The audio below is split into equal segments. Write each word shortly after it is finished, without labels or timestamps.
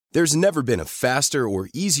There's never been a faster or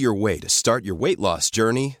easier way to start your weight loss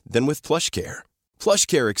journey than with PlushCare.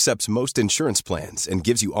 PlushCare accepts most insurance plans and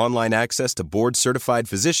gives you online access to board-certified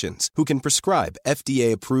physicians who can prescribe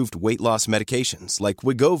FDA-approved weight loss medications like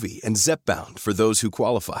Wegovy and Zepbound for those who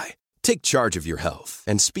qualify. Take charge of your health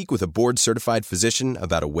and speak with a board-certified physician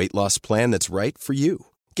about a weight loss plan that's right for you.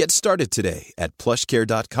 Get started today at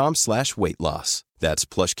plushcare.com/weight-loss. That's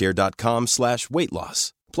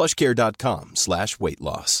plushcare.com/weight-loss.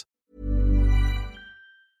 plushcare.com/weight-loss.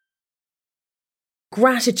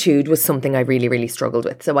 Gratitude was something I really, really struggled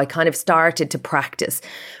with. So I kind of started to practice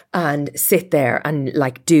and sit there and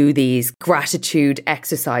like do these gratitude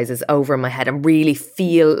exercises over my head and really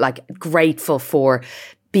feel like grateful for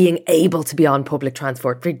being able to be on public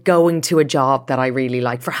transport, for going to a job that I really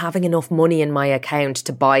like, for having enough money in my account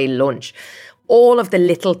to buy lunch. All of the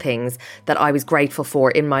little things that I was grateful for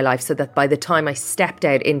in my life, so that by the time I stepped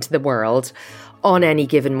out into the world on any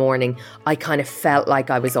given morning, I kind of felt like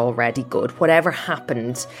I was already good. Whatever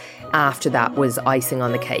happened after that was icing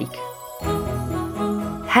on the cake.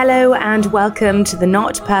 Hello and welcome to the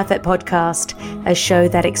Not Perfect Podcast, a show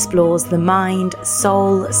that explores the mind,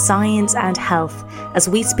 soul, science and health as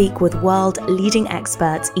we speak with world-leading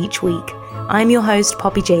experts each week. I'm your host,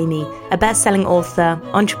 Poppy Jamie, a best-selling author,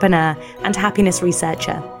 entrepreneur and happiness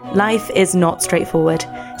researcher. Life is not straightforward,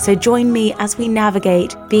 so join me as we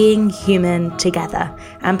navigate being human together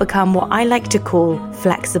and become what I like to call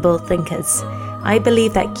flexible thinkers. I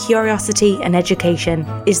believe that curiosity and education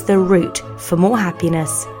is the route for more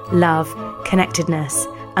happiness, love, connectedness,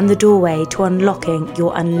 and the doorway to unlocking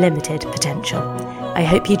your unlimited potential. I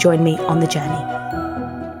hope you join me on the journey.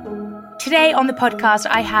 Today on the podcast,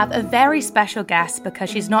 I have a very special guest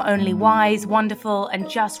because she's not only wise, wonderful, and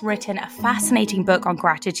just written a fascinating book on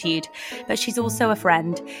gratitude, but she's also a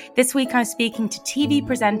friend. This week, I'm speaking to TV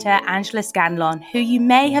presenter Angela Scanlon, who you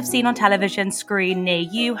may have seen on television screen near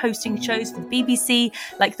you, hosting shows for the BBC,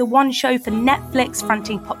 like The One Show for Netflix,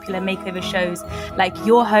 fronting popular makeover shows like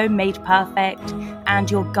Your Home Made Perfect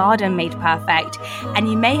and Your Garden Made Perfect. And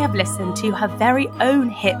you may have listened to her very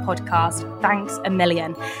own hit podcast, Thanks a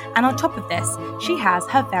Million. And on top of this, she has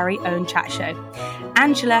her very own chat show.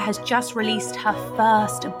 Angela has just released her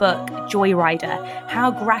first book, Joyrider,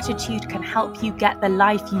 How Gratitude Can Help You Get the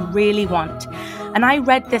Life You Really Want. And I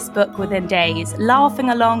read this book within days, laughing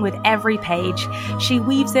along with every page. She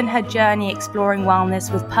weaves in her journey exploring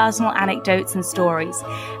wellness with personal anecdotes and stories.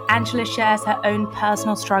 Angela shares her own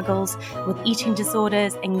personal struggles with eating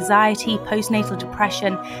disorders, anxiety, postnatal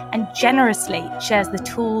depression, and generously shares the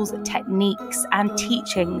tools, techniques, and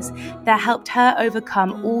teachings that helped her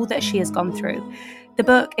overcome all that she has gone through. The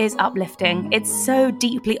book is uplifting. It's so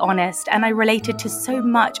deeply honest, and I related to so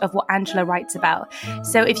much of what Angela writes about.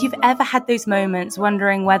 So if you've ever had those moments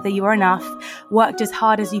wondering whether you are enough, worked as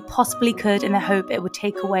hard as you possibly could in the hope it would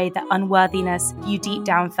take away the unworthiness you deep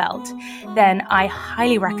down felt, then I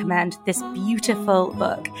highly recommend this beautiful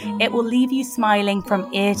book. It will leave you smiling from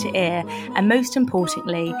ear to ear, and most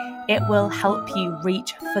importantly, it will help you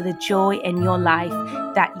reach for the joy in your life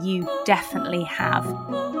that you definitely have.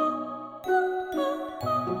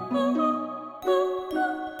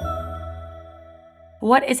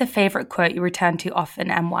 What is a favourite quote you return to often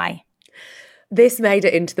and why? This made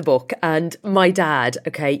it into the book, and my dad,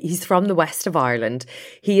 okay, he's from the west of Ireland.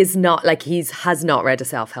 He is not like has not read a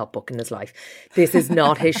self-help book in his life. This is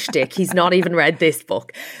not his shtick. He's not even read this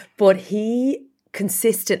book. But he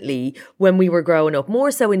consistently, when we were growing up,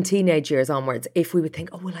 more so in teenage years onwards, if we would think,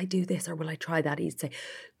 oh, will I do this or will I try that? He'd say,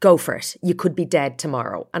 go for it. You could be dead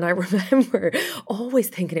tomorrow. And I remember always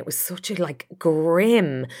thinking it was such a like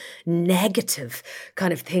grim, negative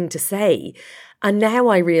kind of thing to say. And now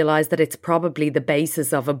I realise that it's probably the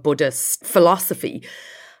basis of a Buddhist philosophy.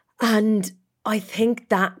 And I think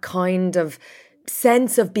that kind of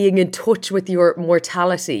sense of being in touch with your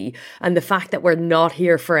mortality and the fact that we're not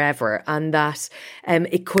here forever and that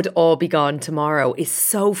it could all be gone tomorrow is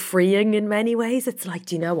so freeing in many ways. It's like,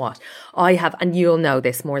 do you know what? I have, and you'll know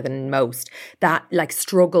this more than most, that like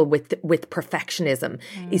struggle with perfectionism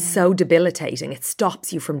is so debilitating. It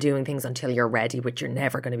stops you from doing things until you're ready, which you're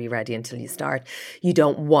never going to be ready until you start. You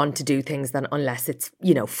don't want to do things then unless it's,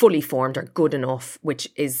 fully formed or good enough, which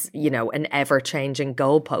is, an ever-changing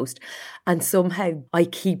goalpost. And somehow I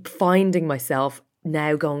keep finding myself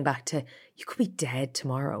now going back to, you could be dead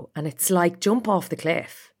tomorrow. And it's like, jump off the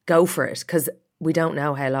cliff, go for it, because we don't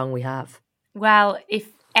know how long we have. Well, if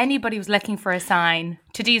anybody was looking for a sign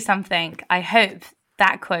to do something, I hope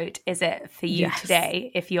that quote is it for you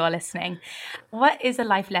today, if you are listening. What is a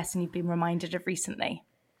life lesson you've been reminded of recently?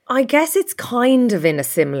 I guess it's kind of in a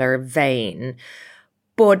similar vein,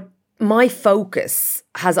 but my focus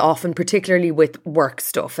has often, particularly with work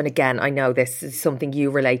stuff, and again, I know this is something you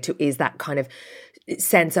relate to, is that kind of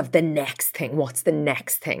sense of the next thing. What's the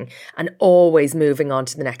next thing? And always moving on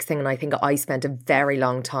to the next thing. And I think I spent a very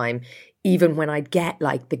long time, even when I'd get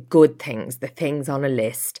like the good things, the things on a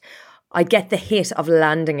list, I'd get the hit of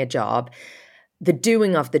landing a job, the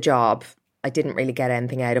doing of the job, I didn't really get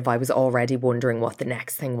anything out of. I was already wondering what the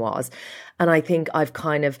next thing was. And I think I've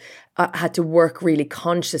kind of had to work really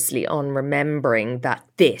consciously on remembering that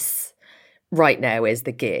this right now is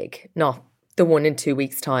the gig, not the one in 2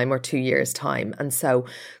 weeks' time or 2 years' time. And so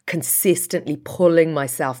consistently pulling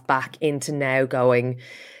myself back into now going,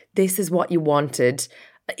 this is what you wanted.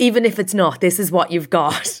 Even if it's not, this is what you've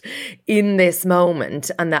got in this moment.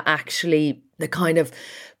 And that actually the kind of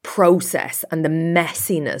process and the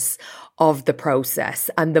messiness of the process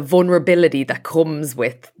and the vulnerability that comes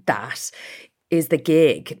with that is the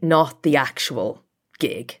gig, not the actual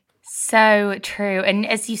gig. So true. And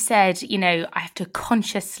as you said, you know, I have to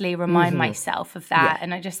consciously remind myself of that. Yeah.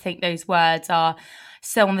 And I just think those words are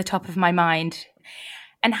so on the top of my mind.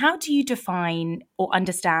 And how do you define or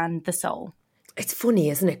understand the soul? It's funny,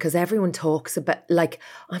 isn't it? Because everyone talks about, like,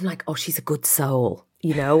 I'm like, oh, she's a good soul,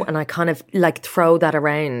 you know? And I kind of like throw that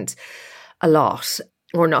around a lot,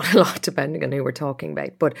 or not a lot, depending on who we're talking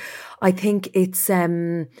about. But I think it's,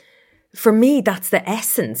 for me, that's the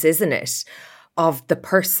essence, isn't it, of the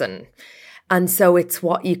person. And so it's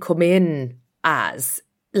what you come in as.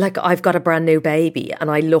 Like, I've got a brand new baby and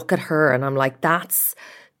I look at her and I'm like, that's,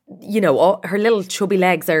 you know, her little chubby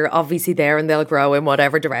legs are obviously there and they'll grow in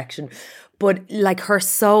whatever direction. But like her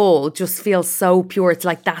soul just feels so pure. It's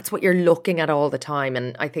like that's what you're looking at all the time.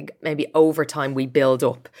 And I think maybe over time we build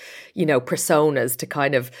up, you know, personas to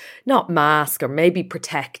kind of not mask or maybe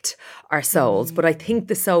protect our souls. But I think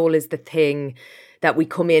the soul is the thing that we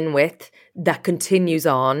come in with that continues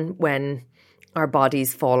on when our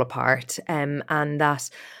bodies fall apart, and that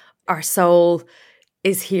our soul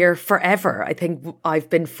is here forever. I think I've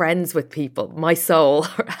been friends with people. My soul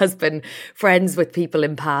has been friends with people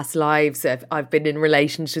in past lives. I've been in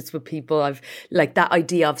relationships with people. I've like that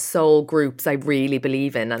idea of soul groups I really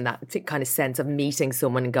believe in, and that kind of sense of meeting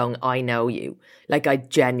someone and going, I know you. Like I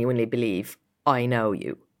genuinely believe I know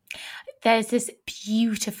you. There's this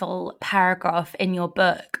beautiful paragraph in your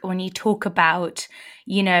book when you talk about,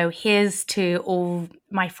 you know, here's to all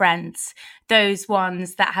my friends, those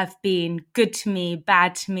ones that have been good to me,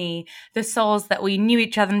 bad to me, the souls that we knew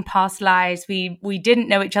each other in past lives, we didn't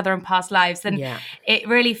know each other in past lives. And it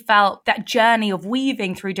really felt that journey of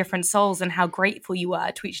weaving through different souls and how grateful you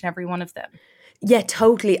were to each and every one of them. Yeah,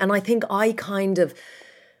 totally. And I think I kind of,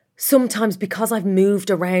 sometimes because I've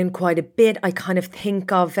moved around quite a bit, I kind of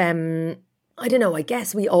think of, I don't know, I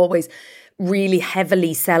guess we always really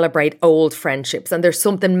heavily celebrate old friendships. And there's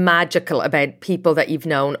something magical about people that you've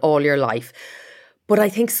known all your life. But I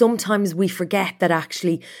think sometimes we forget that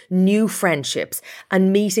actually new friendships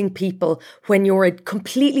and meeting people when you're a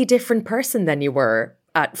completely different person than you were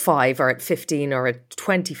at 5 or at 15 or at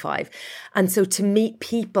 25. And so to meet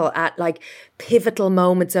people at like pivotal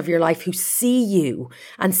moments of your life who see you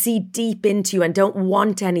and see deep into you and don't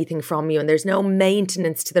want anything from you, and there's no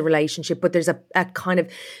maintenance to the relationship, but there's a kind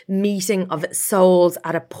of meeting of souls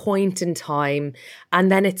at a point in time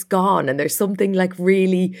and then it's gone. And there's something like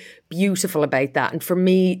really beautiful about that. And for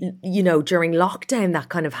me, you know, during lockdown, that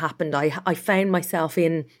kind of happened. I found myself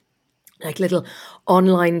in like little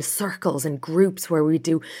online circles and groups where we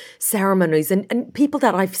do ceremonies and people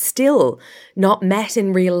that I've still not met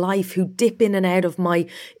in real life who dip in and out of my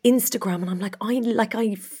Instagram. And I'm like,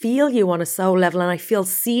 I feel you on a soul level and I feel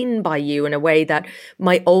seen by you in a way that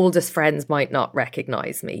my oldest friends might not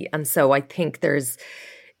recognize me. And so I think there's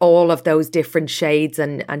all of those different shades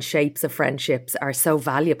and shapes of friendships are so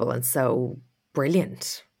valuable and so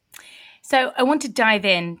brilliant. So I want to dive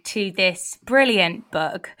into this brilliant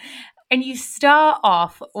book. And you start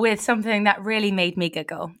off with something that really made me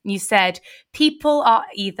giggle. You said, people are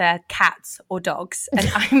either cats or dogs.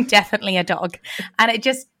 And I'm definitely a dog. And it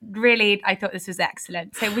just really, I thought this was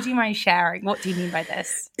excellent. So would you mind sharing? What do you mean by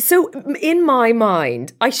this? So in my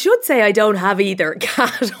mind, I should say I don't have either a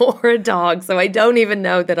cat or a dog. So I don't even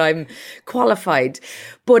know that I'm qualified.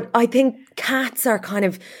 But I think cats are kind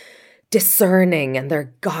of discerning and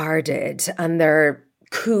they're guarded and they're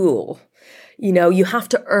cool. You know, you have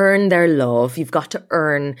to earn their love. You've got to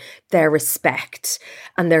earn their respect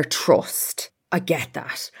and their trust. I get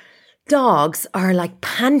that. Dogs are like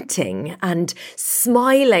panting and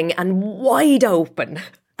smiling and wide open.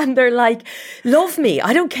 And they're like, love me.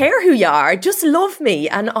 I don't care who you are. Just love me.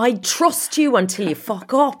 And I trust you until you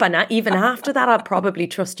fuck up. And even after that, I'll probably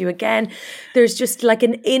trust you again. There's just like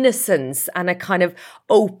an innocence and a kind of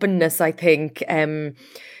openness, I think. And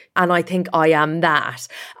I think I am that.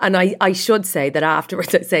 And I should say that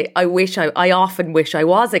afterwards, I say, I often wish I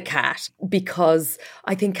was a cat, because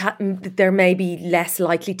I think they're maybe less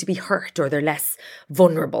likely to be hurt, or they're less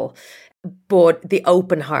vulnerable. But the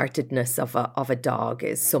open-heartedness of a dog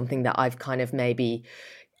is something that I've kind of maybe,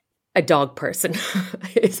 a dog person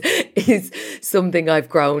is something I've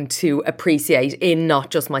grown to appreciate in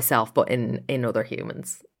not just myself, but in other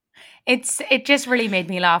humans. It just really made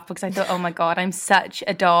me laugh, because I thought, oh my God, I'm such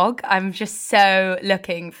a dog. I'm just so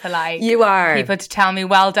looking for you are people to tell me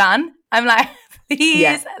well done. I'm like,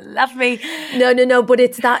 please love me. No, but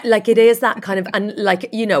it's that, like, it is that kind of, and like,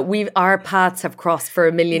 you know, our paths have crossed for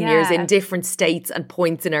a million years in different states and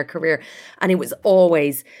points in our career. And it was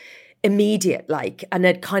always immediate, like, and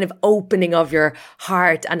a kind of opening of your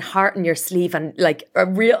heart in your sleeve, and like a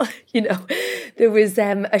real, you know, there was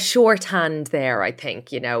a shorthand there, I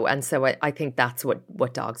think, you know, and so I think that's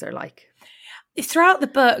what dogs are like. Throughout the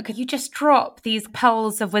book, you just drop these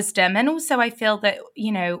pearls of wisdom. And also I feel that, you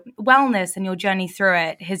know, wellness and your journey through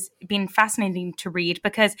it has been fascinating to read,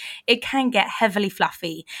 because it can get heavily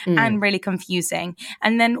fluffy and really confusing.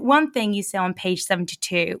 And then one thing you say on page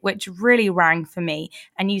 72, which really rang for me,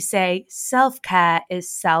 and you say, self-care is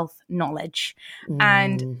self-knowledge.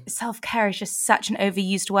 And self-care is just such an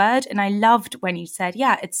overused word. And I loved when you said,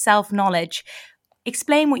 it's self-knowledge.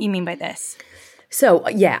 Explain what you mean by this. So,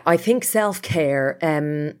 I think self-care,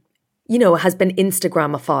 you know, has been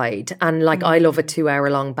Instagramified. And like, I love a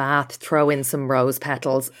 2-hour-long bath, throw in some rose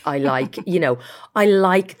petals. I like, you know, I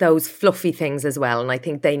like those fluffy things as well. And I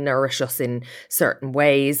think they nourish us in certain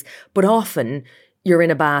ways. But often you're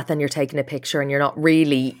in a bath and you're taking a picture and you're not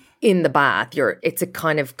really in the bath. It's a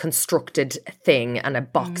kind of constructed thing and a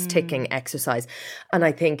box ticking exercise. And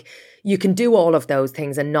I think you can do all of those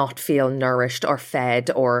things and not feel nourished or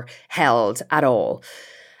fed or held at all.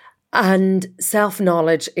 And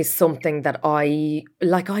self-knowledge is something that I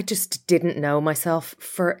just didn't know myself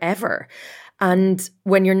forever. And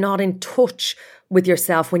when you're not in touch with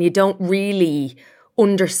yourself, when you don't really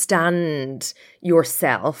understand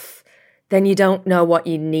yourself, then you don't know what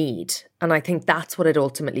you need. And I think that's what it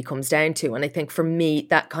ultimately comes down to. And I think for me,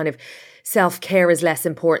 that kind of self-care is less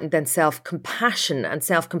important than self-compassion. And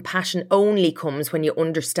self-compassion only comes when you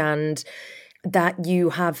understand that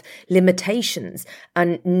you have limitations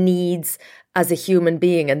and needs as a human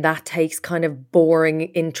being. And that takes kind of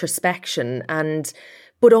boring introspection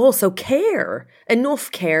but also care,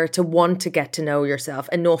 enough care to want to get to know yourself,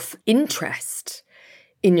 enough interest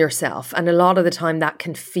in yourself. And a lot of the time that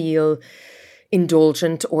can feel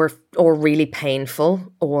indulgent or really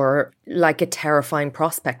painful, or like a terrifying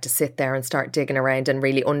prospect to sit there and start digging around and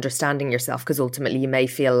really understanding yourself, because ultimately you may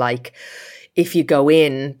feel like if you go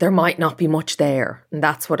in, there might not be much there. And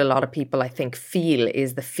that's what a lot of people, I think, feel,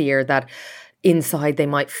 is the fear that inside they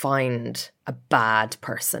might find a bad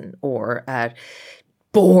person or a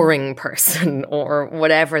boring person or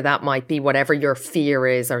whatever that might be, whatever your fear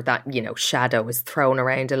is, or that, you know, shadow is thrown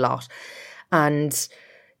around a lot. And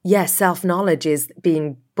self-knowledge is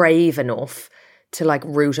being brave enough to like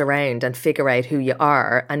root around and figure out who you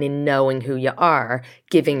are, and in knowing who you are,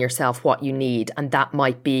 giving yourself what you need. And that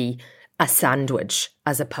might be a sandwich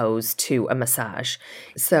as opposed to a massage.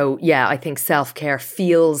 So I think self-care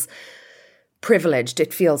feels privileged,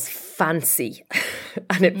 it feels fancy,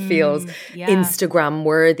 and it feels Instagram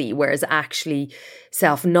worthy, whereas actually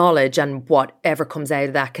self-knowledge and whatever comes out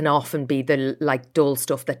of that can often be the like dull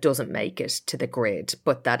stuff that doesn't make it to the grid,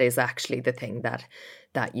 but that is actually the thing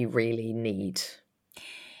that you really need.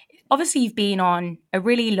 Obviously, you've been on a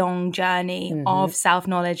really long journey of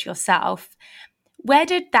self-knowledge yourself. Where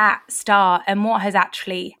did that start, and what has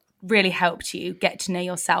actually really helped you get to know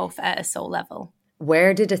yourself at a soul level?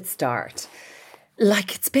 Where did it start?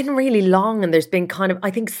 Like, it's been really long, and there's been kind of,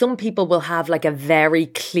 I think some people will have like a very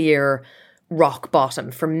clear rock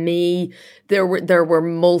bottom. For me, there were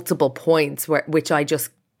multiple points which I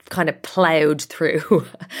just kind of plowed through.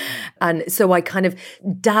 And so I kind of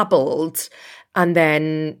dabbled, and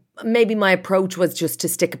then maybe my approach was just to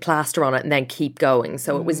stick a plaster on it and then keep going.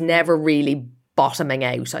 So it was never really bottoming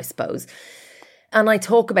out, I suppose. And I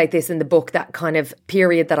talk about this in the book, that kind of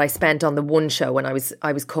period that I spent on the One Show when I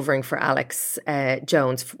was covering for Alex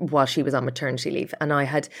Jones while she was on maternity leave. And I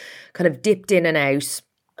had kind of dipped in and out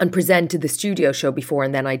and presented the studio show before,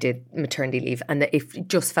 and then I did maternity leave. And it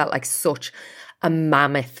just felt like such a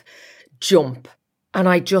mammoth jump. And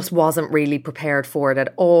I just wasn't really prepared for it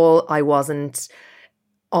at all. I wasn't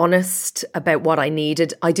honest about what I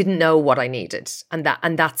needed. I didn't know what I needed. And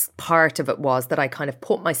that's part of it, was that I kind of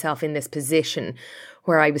put myself in this position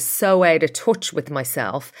where I was so out of touch with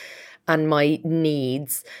myself and my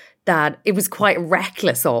needs that it was quite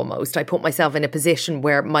reckless almost. I put myself in a position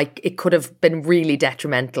where it could have been really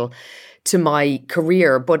detrimental to my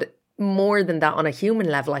career. But more than that, on a human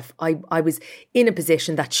level, I was in a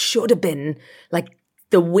position that should have been like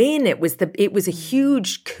the win. It was a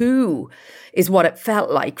huge coup, is what it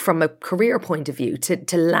felt like from a career point of view,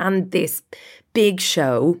 to land this big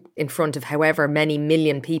show in front of however many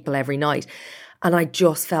million people every night. And I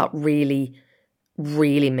just felt really,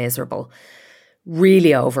 really miserable,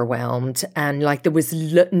 really overwhelmed. And like there was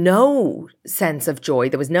no sense of joy.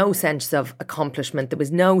 There was no sense of accomplishment. There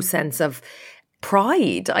was no sense of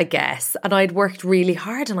pride, I guess. And I'd worked really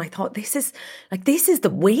hard and I thought, this is the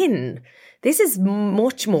win. This is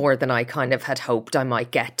much more than I kind of had hoped I might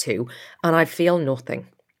get to. And I feel nothing.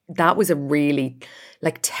 That was a really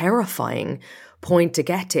terrifying point to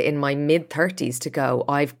get to in my mid-30s, to go,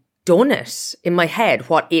 I've done it in my head,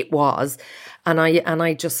 what it was. And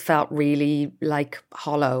I just felt really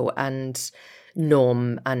hollow and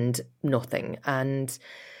numb and nothing. And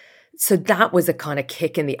so that was a kind of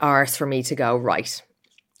kick in the arse for me to go, right,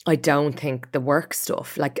 I don't think the work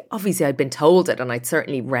stuff, obviously I'd been told it and I'd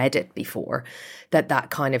certainly read it before, that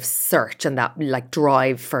kind of search and that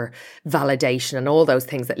drive for validation and all those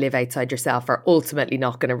things that live outside yourself are ultimately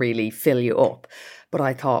not going to really fill you up. But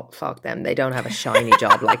I thought, fuck them, they don't have a shiny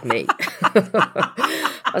job like me.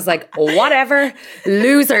 I was like, whatever,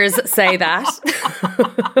 losers say that.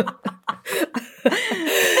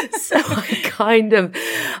 So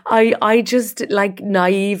I just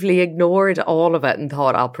naively ignored all of it and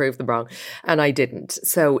thought I'll prove them wrong. And I didn't.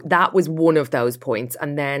 So that was one of those points.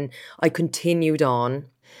 And then I continued on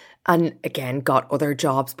and again got other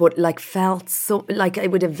jobs, but felt so I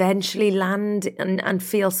would eventually land and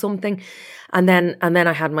feel something. And then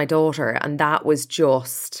I had my daughter, and that was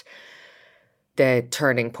just the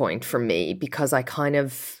turning point for me, because I kind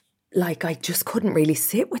of I just couldn't really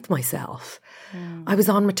sit with myself. I was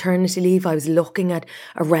on maternity leave. I was looking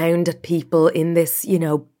around at people in this,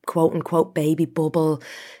 quote unquote baby bubble,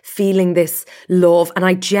 feeling this love. And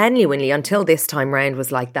I genuinely, until this time round,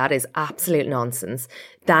 was like, that is absolute nonsense.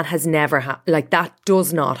 That has never happened. That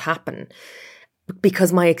does not happen,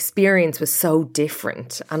 because my experience was so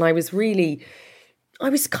different. And I was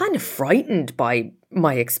kind of frightened by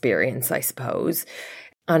my experience, I suppose.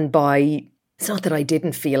 And it's not that I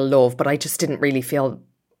didn't feel love, but I just didn't really feel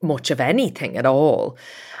much of anything at all.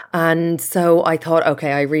 And so I thought,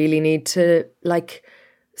 okay, I really need to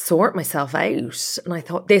sort myself out. And I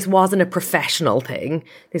thought this wasn't a professional thing.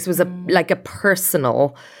 This was a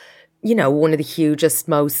personal, one of the hugest,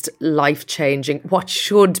 most life-changing, what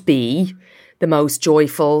should be the most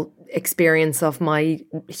joyful experience of my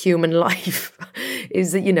human life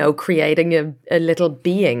is, creating a little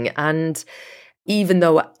being. And even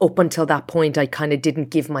though up until that point, I kind of didn't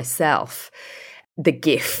give myself the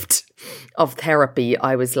gift of therapy,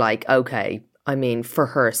 I was like, okay, I mean, for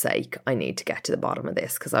her sake, I need to get to the bottom of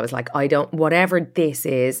this, because I was like, whatever this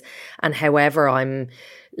is and however I'm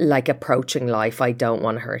approaching life, I don't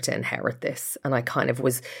want her to inherit this. And I kind of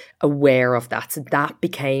was aware of that. So that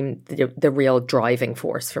became the real driving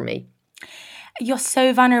force for me. You're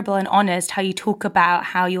so vulnerable and honest how you talk about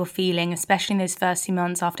how you're feeling, especially in those first few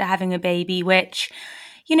months after having a baby, which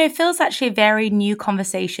feels actually a very new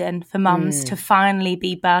conversation for mums to finally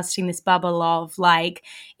be bursting this bubble of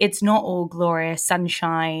it's not all glorious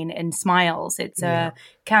sunshine and smiles.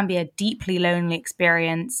 Can be a deeply lonely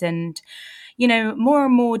experience. And, more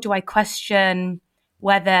and more do I question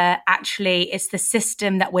whether actually it's the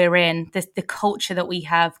system that we're in, the culture that we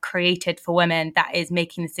have created for women that is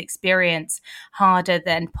making this experience harder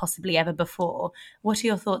than possibly ever before. What are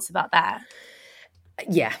your thoughts about that?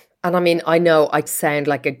 Yeah. And I mean, I know I sound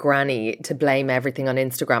like a granny to blame everything on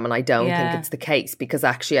Instagram, and I don't think it's the case, because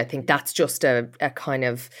actually I think that's just a kind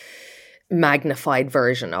of magnified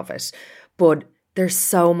version of it. But there's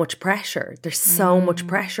so much pressure. There's so much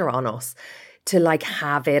pressure on us to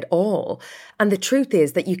have it all. And the truth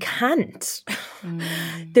is that you can't.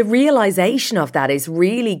 The realization of that is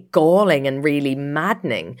really galling and really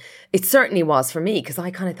maddening. It certainly was for me, because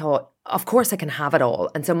I kind of thought, of course I can have it all.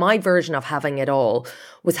 And so my version of having it all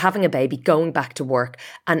was having a baby, going back to work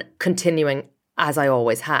and continuing as I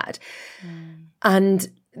always had. And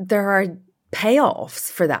there are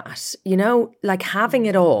payoffs for that, having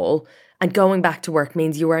it all and going back to work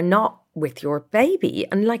means you are not with your baby.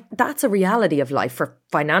 And like, that's a reality of life for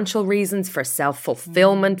financial reasons, for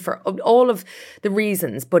self-fulfillment, for all of the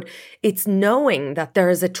reasons. But it's knowing that there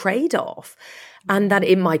is a trade-off and that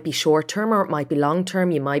it might be short-term or it might be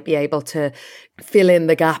long-term. You might be able to fill in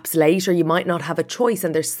the gaps later. You might not have a choice.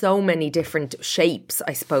 And there's so many different shapes,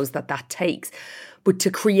 I suppose, that takes. But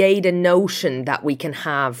to create a notion that we can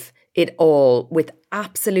have it all with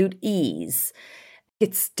absolute ease,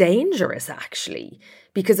 it's dangerous, actually,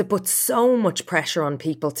 because it puts so much pressure on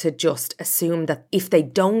people to just assume that if they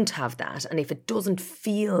don't have that and if it doesn't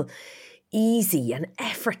feel easy and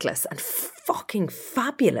effortless and fucking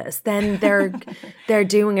fabulous, then they're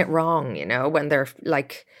doing it wrong, you know, when they're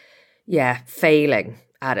like, failing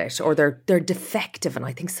at it, or they're defective. And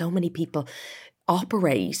I think so many people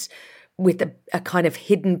operate with a kind of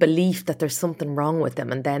hidden belief that there's something wrong with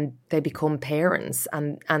them, and then they become parents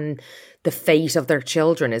and the fate of their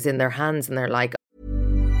children is in their hands, and they're like...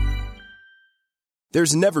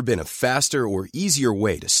 There's never been a faster or easier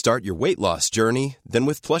way to start your weight loss journey than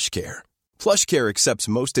with PlushCare. PlushCare accepts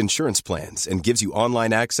most insurance plans and gives you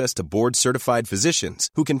online access to board-certified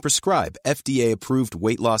physicians who can prescribe FDA-approved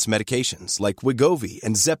weight loss medications like Wegovy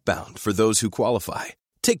and Zepbound for those who qualify.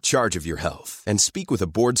 Take charge of your health and speak with a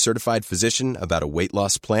board-certified physician about a weight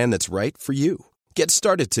loss plan that's right for you. Get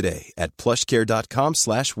started today at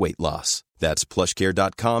plushcare.com/weight-loss. That's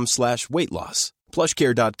plushcare.com/weight-loss.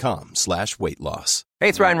 plushcare.com/weight-loss. Hey,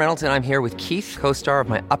 it's Ryan Reynolds, and I'm here with Keith, co-star of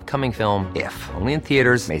my upcoming film, If, only in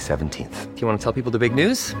theaters May 17th. Do you want to tell people the big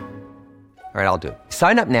news? All right, I'll do it.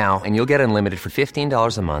 Sign up now and you'll get unlimited for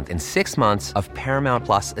 $15 a month and 6 months of Paramount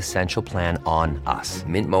Plus Essential Plan on us.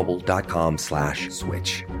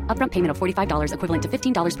 MintMobile.com/switch. Upfront payment of $45 equivalent to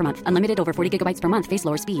 $15 per month. Unlimited over 40 gigabytes per month. Face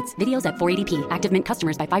lower speeds. Videos at 480p. Active Mint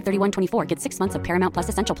customers by 531.24 get 6 months of Paramount Plus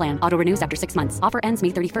Essential Plan. Auto renews after 6 months. Offer ends May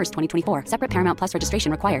 31st, 2024. Separate Paramount Plus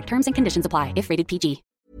registration required. Terms and conditions apply if rated PG.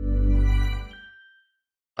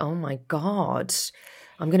 Oh my God.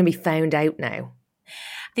 I'm going to be found out now.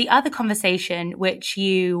 The other conversation which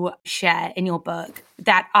you share in your book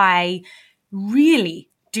that I really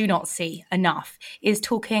do not see enough is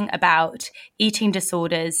talking about eating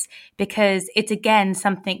disorders, because it's, again,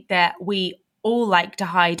 something that we all like to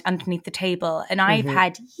hide underneath the table. And I've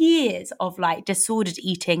had years of like disordered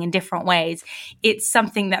eating in different ways. It's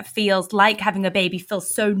something that feels like having a baby feels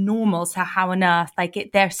so normal. So how on earth,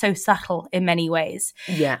 they're so subtle in many ways.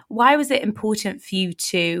 Yeah. Why was it important for you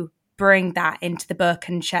to bring that into the book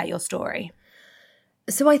and share your story?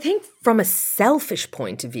 So I think from a selfish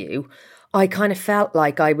point of view, I kind of felt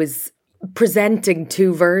like I was presenting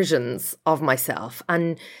two versions of myself.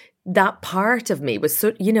 And that part of me was,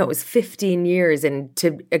 so, you know, it was 15 years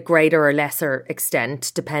into a greater or lesser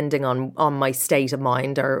extent, depending on my state of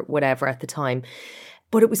mind or whatever at the time.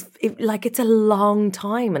 But it's a long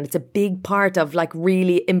time, and it's a big part of like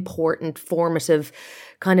really important formative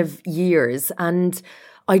kind of years. And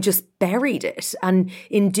I just buried it. And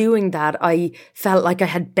in doing that, I felt like I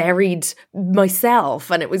had buried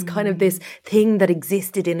myself. And it was kind of this thing that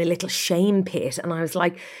existed in a little shame pit. And I was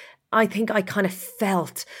like, I think I kind of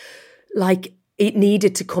felt like it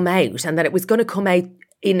needed to come out, and that it was going to come out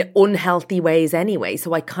in unhealthy ways anyway. So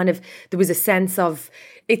there was a sense of,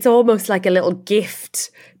 it's almost like a little gift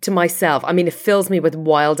to myself. I mean, it fills me with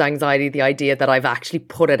wild anxiety, the idea that I've actually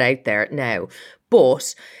put it out there now.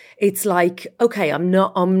 But it's like, okay, I'm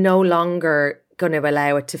no longer going to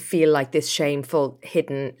allow it to feel like this shameful,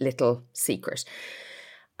 hidden little secret.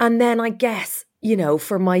 And then I guess, you know,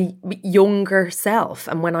 for my younger self,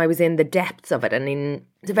 and when I was in the depths of it, and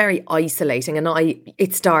it's very isolating, and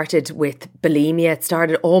it started with bulimia. It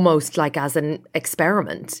started almost like as an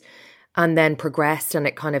experiment, and then progressed, and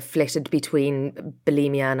it kind of flitted between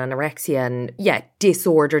bulimia and anorexia, and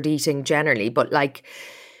disordered eating generally. But I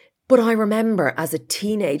remember as a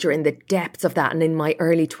teenager in the depths of that, and in my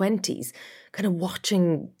early 20s, kind of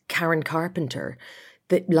watching Karen Carpenter,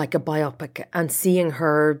 like a biopic, and seeing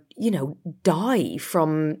her, you know, die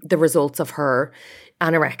from the results of her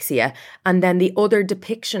anorexia. And then the other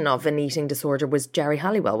depiction of an eating disorder was Geri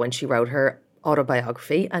Halliwell, when she wrote her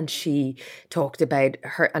autobiography, and she talked about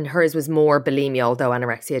her, and hers was more bulimia, although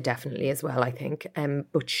anorexia definitely as well, I think.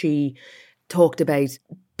 But she talked about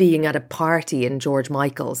being at a party in George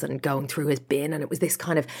Michael's and going through his bin, and it was this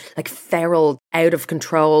kind of like feral, out of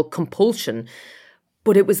control compulsion.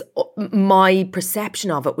 But it was, my perception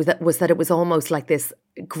of it was that it was almost like this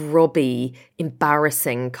grubby,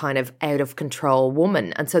 embarrassing kind of out of control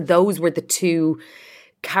woman. And so those were the two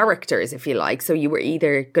characters, if you like. So you were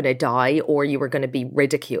either going to die or you were going to be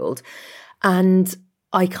ridiculed. And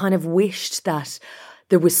I kind of wished that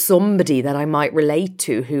there was somebody that I might relate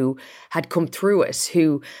to who had come through it,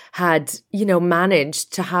 who had, you know,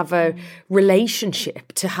 managed to have a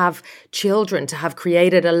relationship, to have children, to have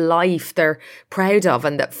created a life they're proud of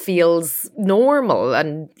and that feels normal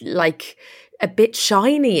and like a bit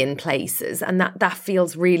shiny in places. And that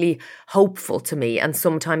feels really hopeful to me. And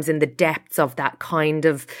sometimes in the depths of that kind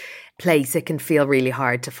of place, it can feel really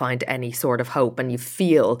hard to find any sort of hope. And you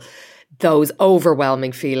feel those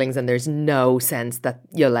overwhelming feelings and there's no sense that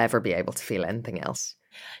you'll ever be able to feel anything else.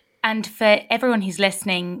 And for everyone who's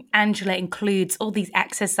listening, Angela includes all these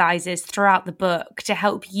exercises throughout the book to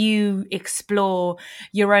help you explore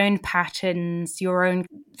your own patterns, your own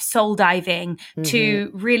soul diving,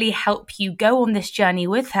 to really help you go on this journey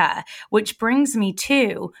with her, which brings me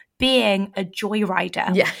to being a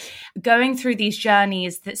joyrider. Yeah. Going through these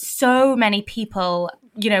journeys that so many people,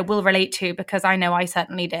 you know, will relate to, because I know I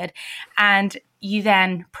certainly did. And you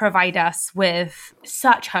then provide us with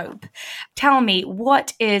such hope. Tell me,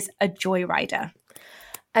 what is a joyrider?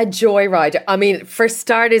 A joyrider. I mean, for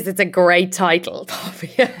starters, it's a great title.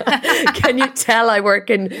 Can you tell I work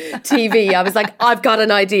in TV? I was like, I've got an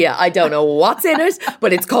idea. I don't know what's in it,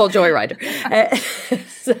 but it's called Joyrider.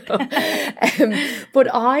 But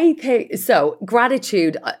I think, so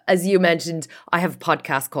gratitude, as you mentioned, I have a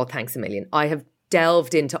podcast called Thanks a Million. I have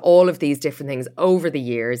delved into all of these different things over the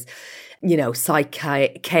years. You know,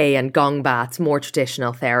 Psych-K and gong baths, more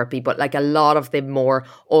traditional therapy, but like a lot of the more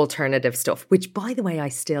alternative stuff, which, by the way, I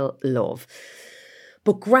still love.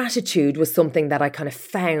 But gratitude was something that I kind of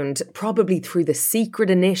found probably through The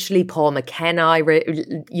Secret initially. Paul McKenna, I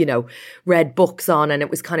read books on, and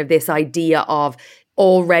it was kind of this idea of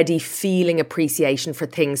already feeling appreciation for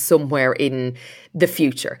things somewhere in the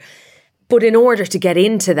future. But in order to get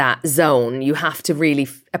into that zone, you have to really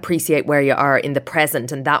appreciate where you are in the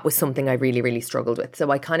present. And that was something I really, really struggled with.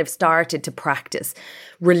 So I kind of started to practice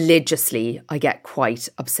religiously. I get quite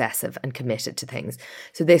obsessive and committed to things.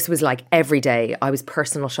 So this was like every day. I was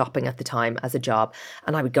personal shopping at the time as a job.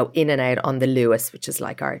 And I would go in and out on the Lewis, which is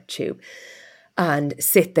like our tube, and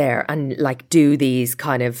sit there and like do these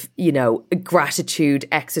kind of, you know, gratitude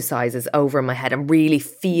exercises over my head and really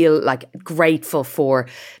feel like grateful for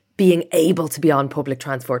being able to be on public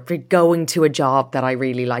transport, for going to a job that I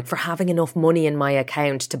really like, for having enough money in my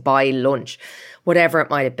account to buy lunch, whatever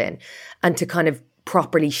it might have been, and to kind of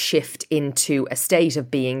properly shift into a state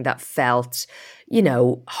of being that felt, you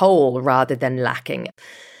know, whole rather than lacking.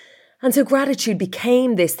 And so gratitude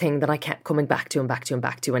became this thing that I kept coming back to and back to and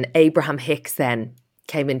back to. And Abraham Hicks then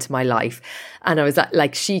came into my life, and I was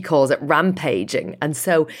like, she calls it rampaging. And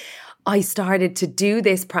so I started to do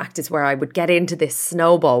this practice where I would get into this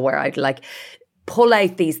snowball where I'd like pull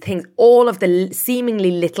out these things, all of the seemingly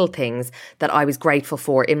little things that I was grateful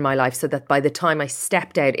for in my life, so that by the time I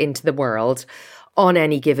stepped out into the world on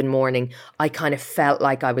any given morning, I kind of felt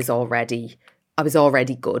like I was already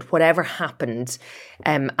good. Whatever happened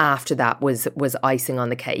after that was icing on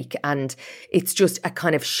the cake. And it's just a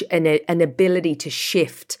kind of an ability to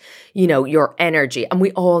shift, you know, your energy. And we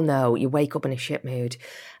all know you wake up in a shit mood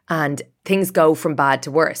and things go from bad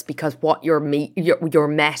to worse because what you're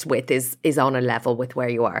met with is on a level with where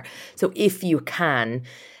you are. So if you can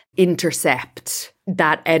intercept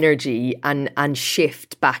that energy and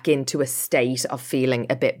shift back into a state of feeling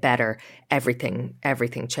a bit better, everything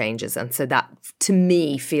changes. And so that to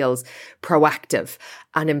me feels proactive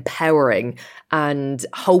and empowering and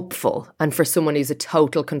hopeful. And for someone who's a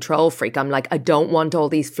total control freak, I'm like, I don't want all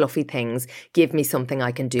these fluffy things. Give me something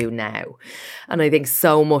I can do now. And I think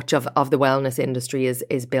so much of the wellness industry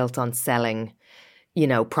is built on selling, you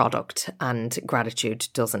know, product, and gratitude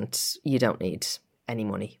doesn't. You don't need any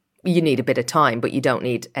money. You need a bit of time, but you don't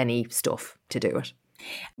need any stuff to do it.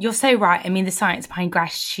 You're so right. I mean, the science behind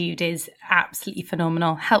gratitude is absolutely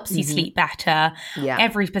phenomenal. Helps you sleep better. Yeah.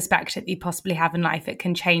 Every perspective you possibly have in life, it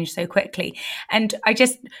can change so quickly. And I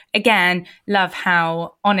just, again, love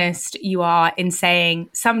how honest you are in saying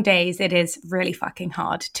some days it is really fucking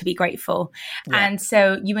hard to be grateful. Yeah. And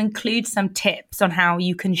so you include some tips on how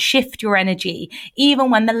you can shift your energy, even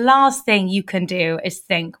when the last thing you can do is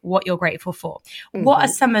think what you're grateful for. Mm-hmm. What are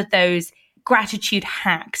some of those gratitude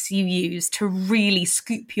hacks you use to really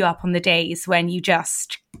scoop you up on the days when you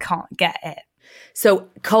just can't get it? So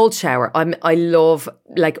cold shower, I love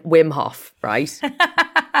like Wim Hof, right?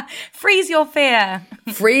 Freeze your fear.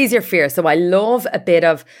 Freeze your fear. So I love a bit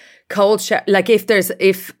of cold shower. Like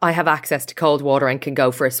if I have access to cold water and can go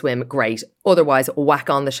for a swim, great. Otherwise, whack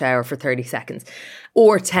on the shower for 30 seconds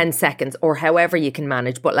or 10 seconds or however you can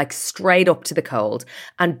manage, but like straight up to the cold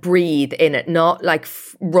and breathe in it, not like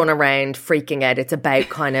run around freaking out. It's about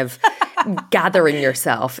kind of gathering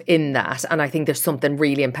yourself in that. And I think there's something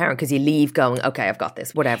really empowering because you leave going, okay, I've got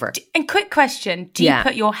this, whatever. And quick question, do you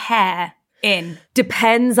put your hair in?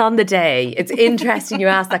 Depends on the day. It's interesting you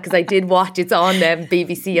asked that because I did watch, it's on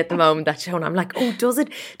BBC at the moment, that show, and I'm like, oh,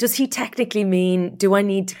 does he technically mean, do I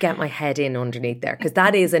need to get my head in underneath there? Because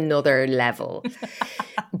that is another level.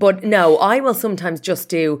 But no, I will sometimes just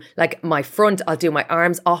do like my front, I'll do my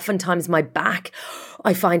arms, oftentimes my back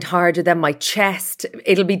I find harder than my chest.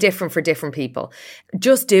 It'll be different for different people.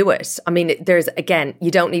 Just do it. I mean, again,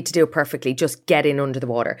 you don't need to do it perfectly. Just get in under the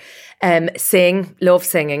water. Sing, love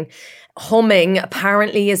singing. Humming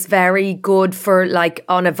apparently is very good for like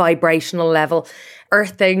on a vibrational level.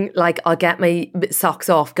 Earthing, like I'll get my socks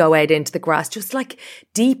off, go out into the grass, just like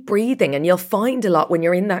deep breathing. And you'll find a lot when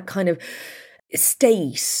you're in that kind of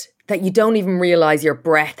state that you don't even realize your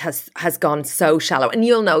breath has gone so shallow. And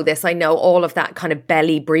you'll know this, I know all of that kind of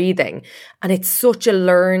belly breathing. And it's such a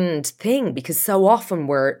learned thing because so often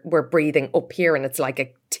we're breathing up here and it's like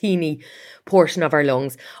a teeny portion of our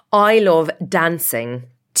lungs. I love dancing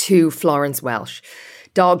to Florence Welch.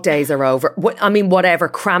 Dog days are over. I mean, whatever,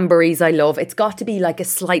 Cranberries I love. It's got to be like a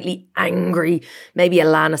slightly angry, maybe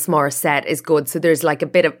Alanis Morissette is good. So there's like a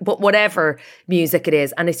bit of, but whatever music it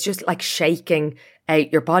is. And it's just like shaking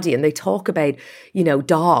out your body. And they talk about,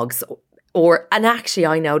 dogs and actually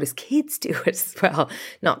I notice kids do it as well,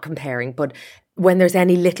 not comparing, but when there's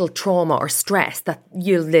any little trauma or stress that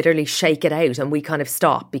you literally shake it out and we kind of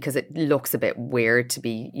stop because it looks a bit weird to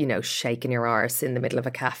be, shaking your arse in the middle of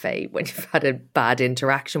a cafe when you've had a bad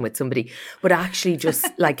interaction with somebody. But actually just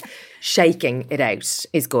like shaking it out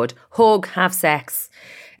is good. Hug, have sex,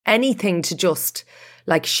 anything to just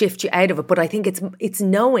like shift you out of it. But I think it's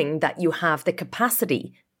knowing that you have the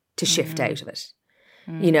capacity to shift out of it,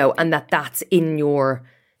 and that's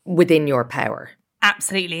within your power.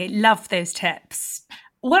 Absolutely. Love those tips.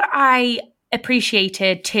 What I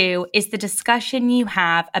appreciated too is the discussion you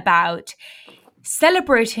have about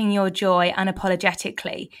celebrating your joy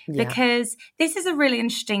unapologetically, because this is a really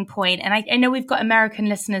interesting point. And I know we've got American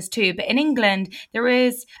listeners too, but in England, there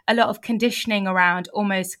is a lot of conditioning around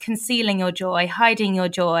almost concealing your joy, hiding your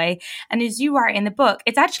joy. And as you write in the book,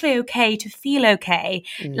 it's actually okay to feel okay.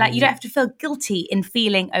 Like you don't have to feel guilty in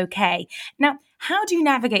feeling okay. Now, how do you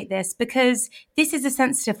navigate this? Because this is a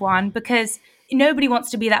sensitive one, because nobody wants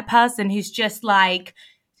to be that person who's just like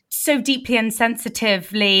so deeply and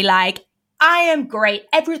sensitively like, I am great,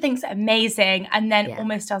 everything's amazing, and then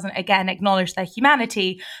almost doesn't, again, acknowledge their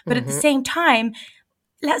humanity. But at the same time,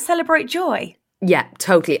 let's celebrate joy. Yeah,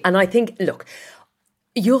 totally. And I think, look,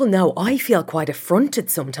 you'll know I feel quite affronted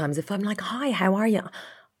sometimes if I'm like, hi, how are you?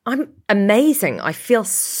 I'm amazing. I feel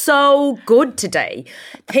so good today.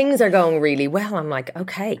 Things are going really well. I'm like,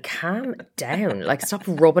 okay, calm down. Like, stop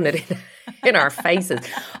rubbing it in our faces.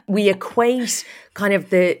 We equate kind of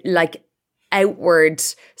the like outward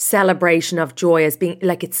celebration of joy as being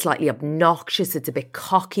like it's slightly obnoxious, it's a bit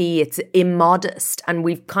cocky, it's immodest. And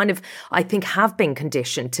we've kind of, I think, have been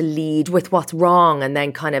conditioned to lead with what's wrong and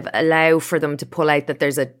then kind of allow for them to pull out that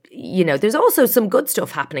there's there's also some good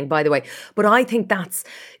stuff happening, by the way. But I think that's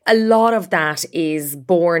a lot of that is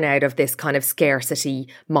born out of this kind of scarcity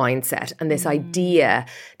mindset and this idea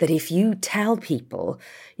that if you tell people,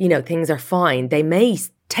 things are fine, they may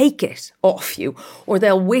take it off you or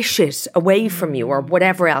they'll wish it away from you or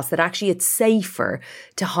whatever else, that actually it's safer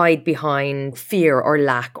to hide behind fear or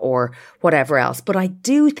lack or whatever else. But I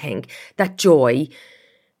do think that joy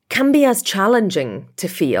can be as challenging to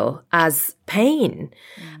feel as pain.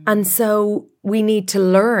 And so we need to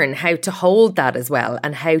learn how to hold that as well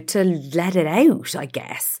and how to let it out, I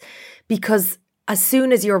guess, because as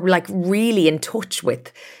soon as you're like really in touch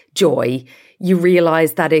with joy, you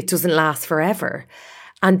realize that it doesn't last forever.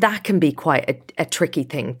 And that can be quite a tricky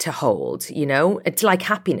thing to hold, It's like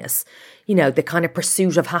happiness. The kind of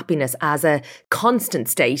pursuit of happiness as a constant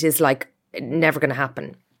state is like never going to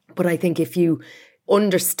happen. But I think if you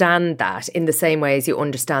understand that in the same way as you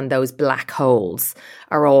understand those black holes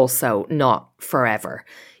are also not forever,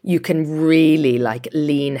 you can really like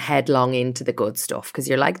lean headlong into the good stuff because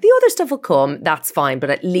you're like, the other stuff will come, that's fine.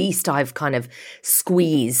 But at least I've kind of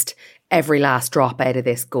squeezed every last drop out of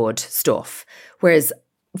this good stuff. Whereas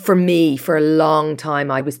for me, for a long time,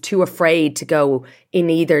 I was too afraid to go in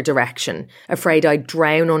either direction, afraid I'd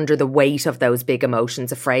drown under the weight of those big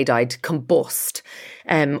emotions, afraid I'd combust.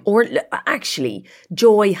 Or actually,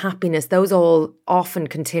 joy, happiness, those all often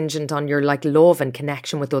contingent on your like love and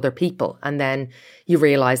connection with other people. And then you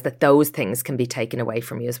realise that those things can be taken away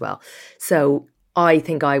from you as well. So I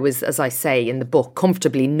think I was, as I say in the book,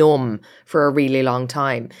 comfortably numb for a really long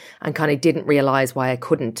time and kind of didn't realise why I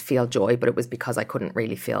couldn't feel joy, but it was because I couldn't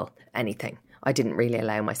really feel anything. I didn't really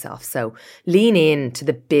allow myself. So lean into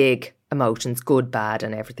the big emotions, good, bad,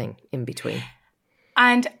 and everything in between.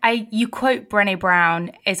 And you quote Brené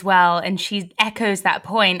Brown as well, and she echoes that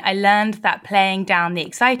point. I learned that playing down the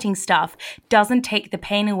exciting stuff doesn't take the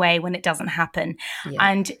pain away when it doesn't happen. Yeah.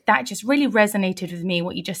 And that just really resonated with me,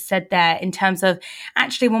 what you just said there, in terms of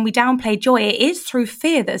actually when we downplay joy, it is through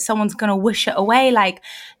fear that someone's going to wish it away. Like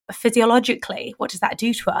physiologically, what does that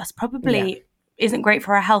do to us? Probably isn't great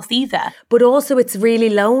for our health either. But also it's really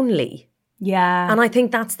lonely. Yeah. And I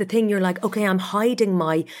think that's the thing. You're like, okay, I'm hiding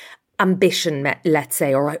my ambition, let's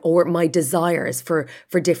say, or my desires for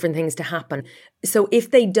different things to happen. So if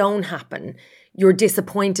they don't happen, you're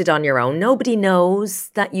disappointed on your own. Nobody knows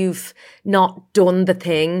that you've not done the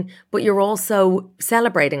thing, but you're also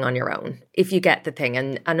celebrating on your own if you get the thing.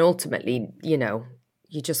 And ultimately, you know,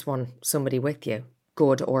 you just want somebody with you,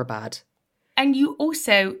 good or bad. And you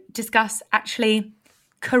also discuss actually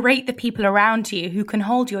curate the people around you who can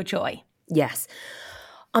hold your joy. Yes.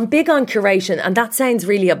 I'm big on curation, and that sounds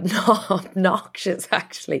really obnoxious,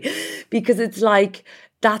 actually, because it's like,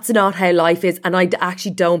 that's not how life is. And I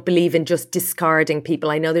actually don't believe in just discarding people.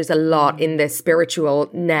 I know there's a lot in the spiritual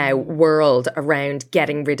now world around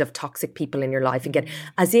getting rid of toxic people in your life and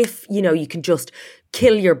as if, you know, you can just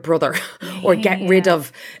kill your brother or get rid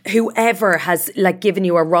of whoever has like given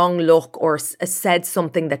you a wrong look or said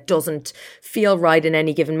something that doesn't feel right in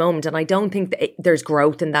any given moment. And I don't think that there's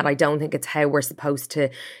growth in that. I don't think it's how we're supposed to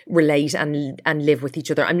relate and live with each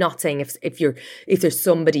other. I'm not saying if there's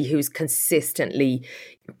somebody who's consistently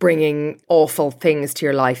bringing awful things to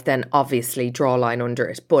your life, then obviously draw a line under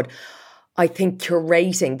it. But I think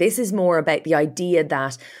curating, this is more about the idea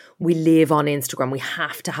that we live on Instagram. We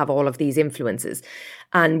have to have all of these influences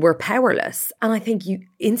and we're powerless. And I think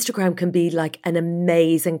Instagram can be like an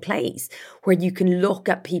amazing place where you can look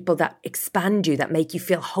at people that expand you, that make you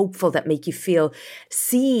feel hopeful, that make you feel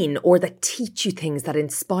seen, or that teach you things, that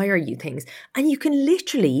inspire you things. And you can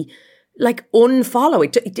literally like unfollow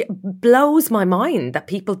it. It blows my mind that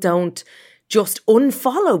people don't just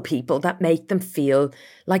unfollow people that make them feel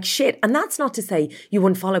like shit. And that's not to say you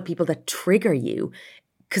unfollow people that trigger you,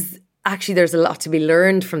 because actually there's a lot to be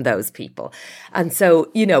learned from those people. And so,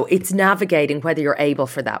 you know, it's navigating whether you're able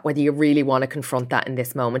for that, whether you really want to confront that in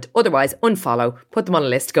this moment. Otherwise, unfollow, put them on a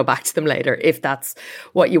list, go back to them later if that's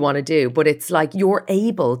what you want to do. But it's like you're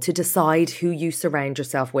able to decide who you surround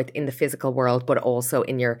yourself with in the physical world, but also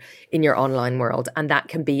in your online world. And that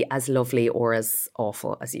can be as lovely or as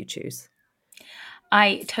awful as you choose.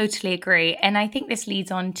 I totally agree. And I think this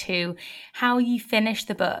leads on to how you finish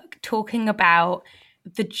the book, talking about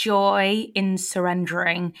the joy in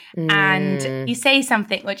surrendering. And you say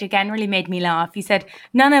something which again really made me laugh. You said,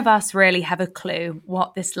 none of us really have a clue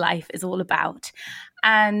what this life is all about.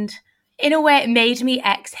 And in a way it made me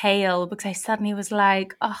exhale, because I suddenly was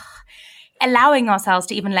like, allowing ourselves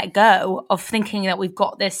to even let go of thinking that we've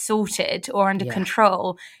got this sorted or under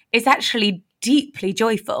control is actually deeply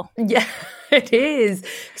joyful. Yeah, it is.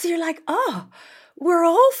 So you're like, we're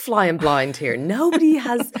all flying blind here. Nobody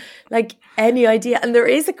has like any idea. And there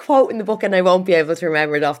is a quote in the book, and I won't be able to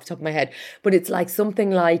remember it off the top of my head, but it's like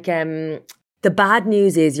something like, the bad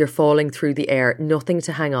news is you're falling through the air, nothing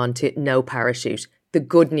to hang on to, no parachute. The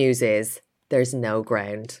good news is there's no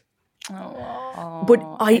ground. But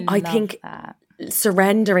I think that.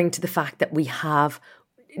 Surrendering to the fact that we have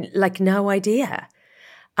like no idea.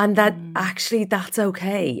 And that actually that's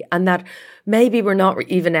okay. And that maybe we're not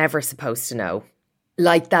even ever supposed to know.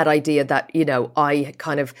 Like that idea that, you know, I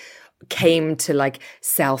kind of came to like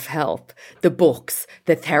self-help, the books,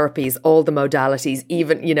 the therapies, all the modalities,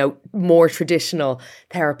 even, you know, more traditional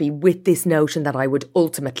therapy with this notion that I would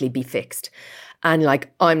ultimately be fixed. And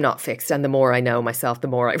like, I'm not fixed. And the more I know myself, the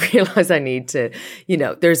more I realize I need to, you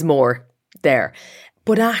know, there's more there.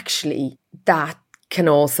 But actually that can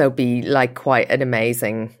also be like quite an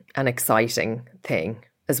amazing and exciting thing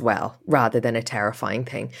as well, rather than a terrifying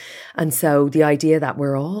thing. And so the idea that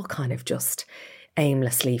we're all kind of just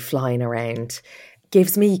aimlessly flying around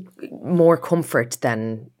gives me more comfort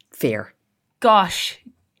than fear. Gosh,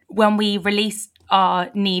 when we release our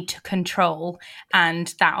need to control,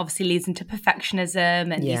 and that obviously leads into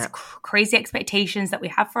perfectionism and these crazy expectations that we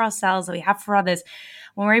have for ourselves, that we have for others,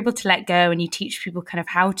 when we're able to let go, and you teach people kind of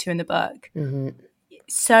how to in the book,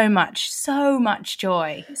 so much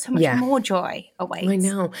joy, so much more joy awaits. I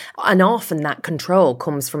know. And often that control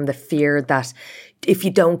comes from the fear that if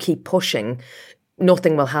you don't keep pushing,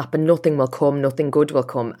 nothing will happen, nothing will come, nothing good will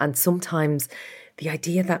come. And sometimes the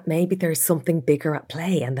idea that maybe there's something bigger at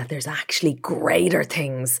play and that there's actually greater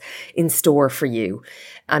things in store for you.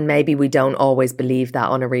 And maybe we don't always believe that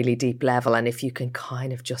on a really deep level. And if you can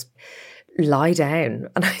kind of just lie down,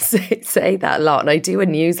 and I say that a lot, and I do a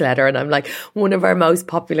newsletter, and I'm like, one of our most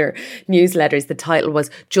popular newsletters, the title was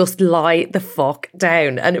Just Lie the Fuck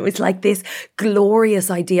Down, and it was like this glorious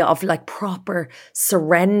idea of like proper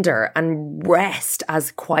surrender and rest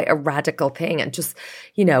as quite a radical thing, and just,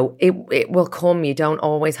 you know, it will come. You don't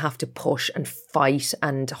always have to push and fight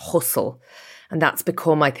and hustle, and that's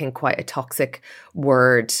become, I think, quite a toxic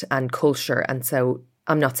word and culture. And so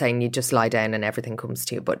I'm not saying you just lie down and everything comes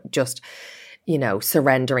to you, but just, you know,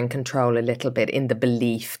 surrender and control a little bit in the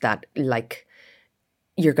belief that, like,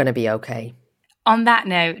 you're going to be okay. On that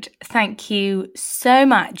note, thank you so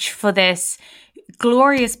much for this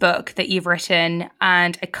glorious book that you've written,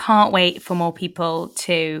 and I can't wait for more people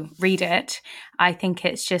to read it. I think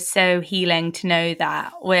it's just so healing to know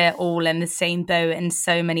that we're all in the same boat in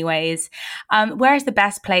so many ways. Where is the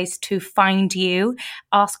best place to find you?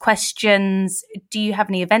 Ask questions. Do you have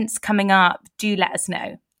any events coming up? Do let us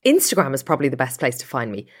know. Instagram is probably the best place to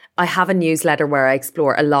find me. I have a newsletter where I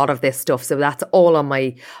explore a lot of this stuff, so that's all on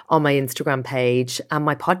my Instagram page, and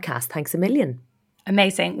my podcast, Thanks a Million.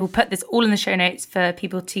 Amazing. We'll put this all in the show notes for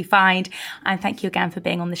people to find. And thank you again for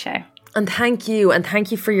being on the show. And thank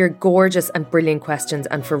you for your gorgeous and brilliant questions,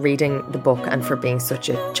 and for reading the book, and for being such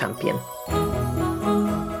a champion.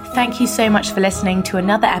 Thank you so much for listening to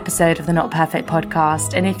another episode of the Not Perfect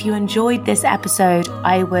podcast. And if you enjoyed this episode,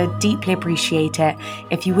 I would deeply appreciate it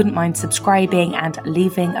if you wouldn't mind subscribing and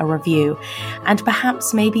leaving a review, and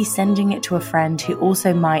perhaps maybe sending it to a friend who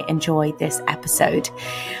also might enjoy this episode.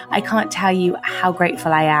 I can't tell you how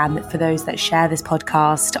grateful I am for those that share this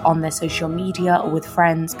podcast on their social media or with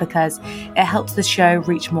friends, because it helps the show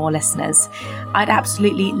reach more listeners. I'd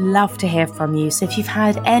absolutely love to hear from you. So if you've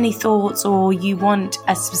had any thoughts, or you want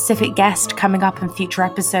a specific guest coming up in future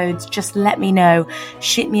episodes, just let me know.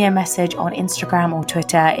 Shoot me a message on Instagram or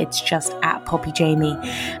Twitter. It's just @PoppyJamie.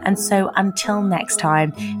 And so until next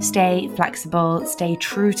time, stay flexible, stay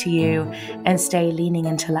true to you, and stay leaning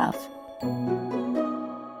into love.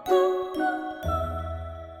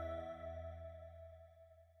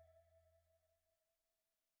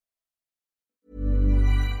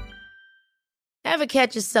 Ever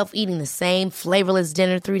catch yourself eating the same flavorless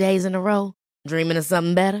dinner 3 days in a row? Dreaming of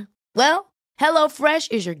something better? Well,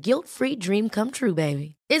 HelloFresh is your guilt-free dream come true,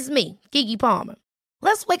 baby. It's me, Keke Palmer.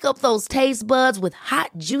 Let's wake up those taste buds with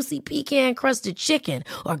hot, juicy pecan-crusted chicken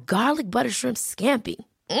or garlic butter shrimp scampi.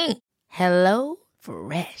 Hello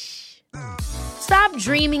Fresh. Stop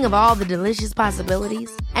dreaming of all the delicious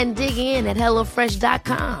possibilities and dig in at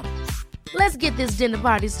HelloFresh.com. Let's get this dinner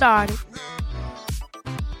party started.